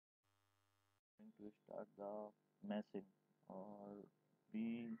to start the meshing, or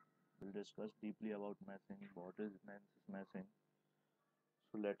we will discuss deeply about meshing, what is ANSYS meshing.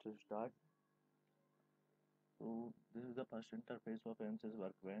 So let's start. So this is the first interface of ANSYS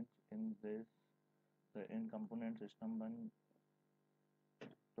workbench. In this, the in component system one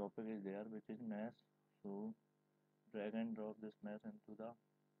topic is there, which is mesh. So drag and drop this mesh into the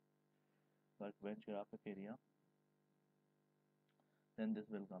workbench graphic area. Then this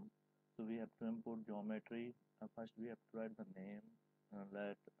will come. So we have to import geometry. First we have to write the name.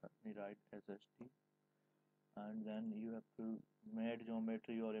 Let me write SST, and then you have to add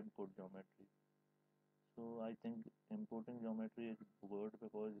geometry or import geometry. So I think importing geometry is good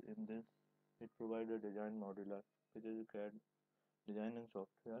because in this it provides a design modular, which is a CAD designing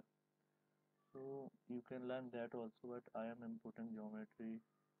software. So you can learn that also, but I am importing geometry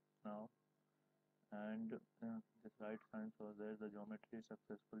now, and this right sign so there the geometry is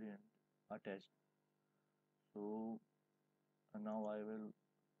successfully attached. So now I will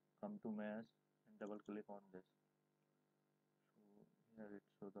come to mesh and double click on this. So here it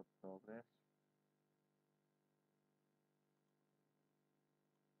shows the progress.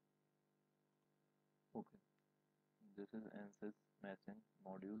 Okay, this is ANSYS meshing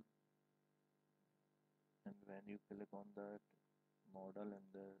module, and when you click on that model in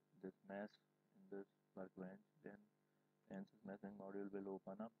this mesh in this workbench, then ANSYS meshing module will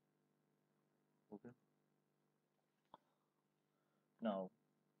open up. Okay, now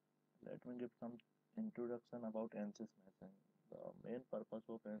let me give some introduction about ANSYS meshing. The main purpose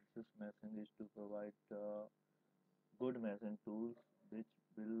of ANSYS meshing is to provide good meshing tools which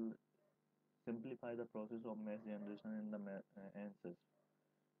will simplify the process of mesh generation in the ANSYS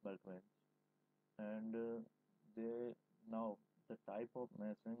workbench. And they now the type of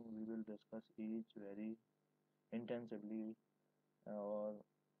meshing we will discuss each very intensively, or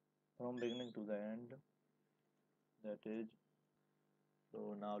from beginning to the end. That is,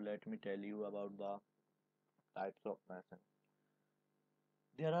 so now let me tell you about the types of meshing.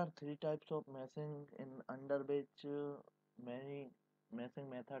 There are three types of meshing in under which many meshing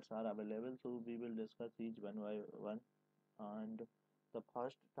methods are available. So we will discuss each one by one. And the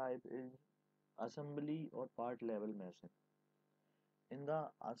first type is assembly or part level meshing. In the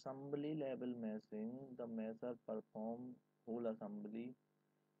assembly level meshing, the mesher perform whole assembly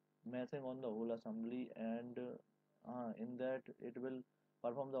meshing on the whole assembly, and in that it will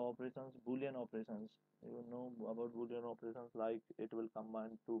perform the operations, boolean operations. You know about boolean operations, like it will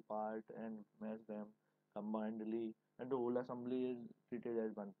combine two part and mesh them combinedly, and the whole assembly is treated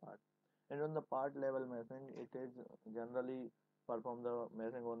as one part. And on the part level meshing, it is generally perform the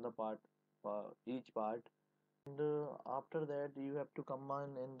meshing on the part, each part, and after that you have to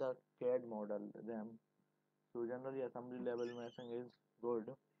combine in the CAD model them. So generally assembly level meshing is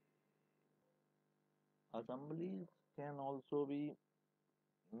good. Assemblies can also be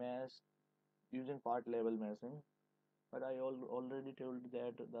meshed using part level meshing, but I already told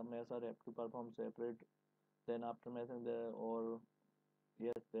that the mesher have to perform separate. Then after meshing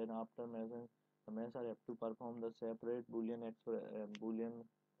then after meshing, the mesher have to perform the separate boolean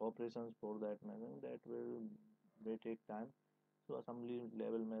operations for that meshing. That may take time. So assembly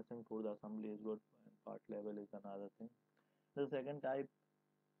level meshing for the assembly is good, and part level is another thing. The second type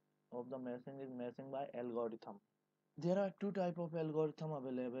of the meshing is meshing by algorithm. There are two type of algorithm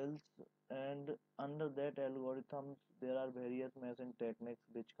available, and under that algorithms there are various meshing techniques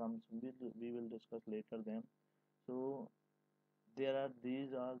which comes with, we will discuss later them. So these are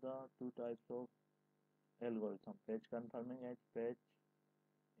the two types of algorithm: page confirming and page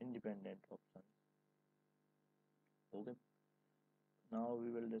independent options. Okay, now we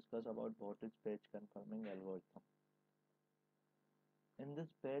will discuss about what is page confirming algorithm. In this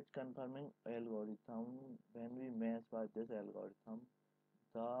page confirming algorithm, when we mesh by this algorithm,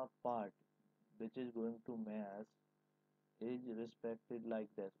 the part which is going to mesh is respected like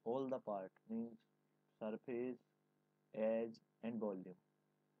this. All the part means surface, edge and volume.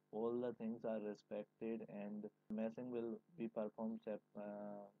 All the things are respected, and meshing will be performed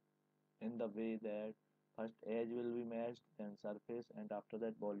in the way that first edge will be meshed, then surface, and after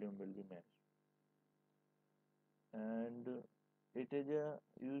that volume will be meshed. And it is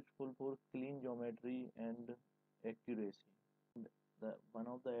useful for clean geometry and accuracy. One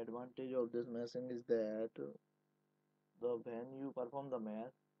of the advantage of this meshing is that the when you perform the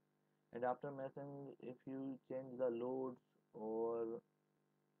mesh, and after meshing, if you change the loads or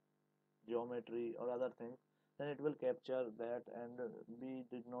geometry or other things, then it will capture that, and we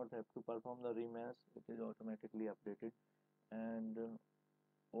did not have to perform the remesh. It is automatically updated. And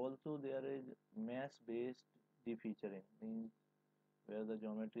also there is mesh based defeaturing, means where the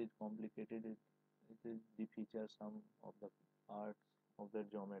geometry is complicated, it is the feature some of the parts of the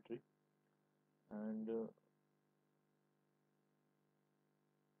geometry. And uh,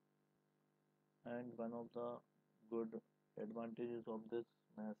 and one of the good advantages of this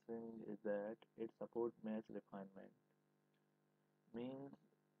meshing is that it supports mesh refinement. Means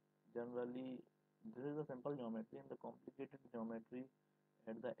generally this is a simple geometry, and the complicated geometry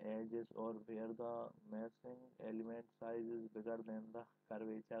at the edges or where the meshing element size is bigger than the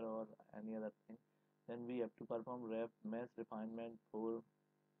curvature or any other thing, then we have to perform mesh refinement for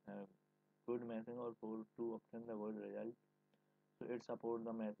uh, good meshing or for to obtain the good result. So it supports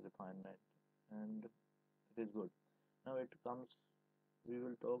the mesh refinement, and it is good. Now it comes, we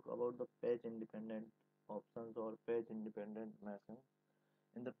will talk about the patch independent options or patch independent meshing.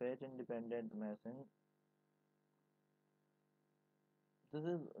 In the patch independent meshing, this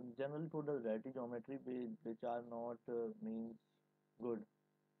is generally for the dirty geometry which are not means good,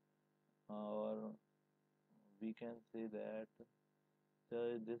 or we can say that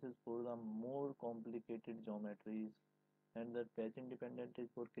this is for the more complicated geometries, and the patch independent is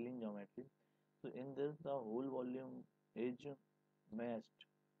for clean geometry. So in this, the whole volume is meshed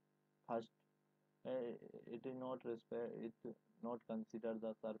first. It is not respect, it not consider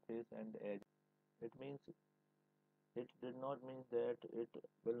the surface and edge. It means it did not mean that it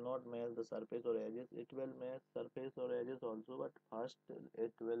will not match the surface or edges. It will match surface or edges also, but first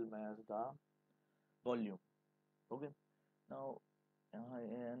it will match the volume. Okay. Now,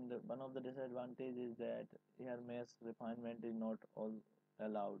 and one of the disadvantages is that here mesh refinement is not all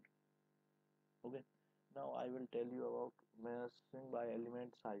allowed. Okay. Now I will tell you about meshing by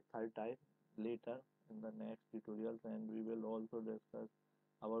element third type later in the next tutorials, and we will also discuss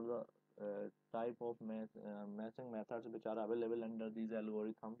about the type of meshing methods which are available under these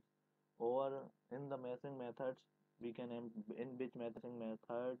algorithms, or in the meshing methods we can in which meshing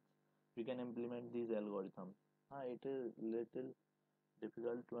methods we can implement these algorithms. It is little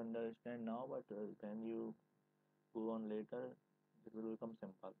difficult to understand now, but when you go on later, it will become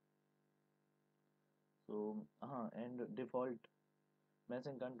simple. So, and default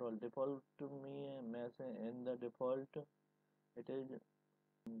meshing control. Default to me, meshing in the default, it is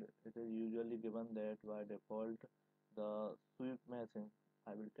it is usually given that by default the sweep meshing.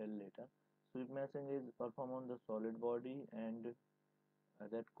 I will tell later. Sweep meshing is performed on the solid body, and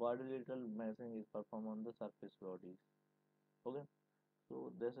that quadrilateral meshing is performed on the surface bodies. Okay.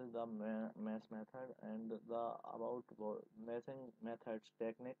 So this is the mesh method, and the about meshing methods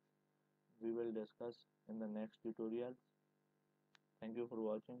techniques we will discuss in the next tutorial. Thank you for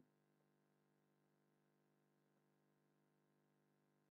watching.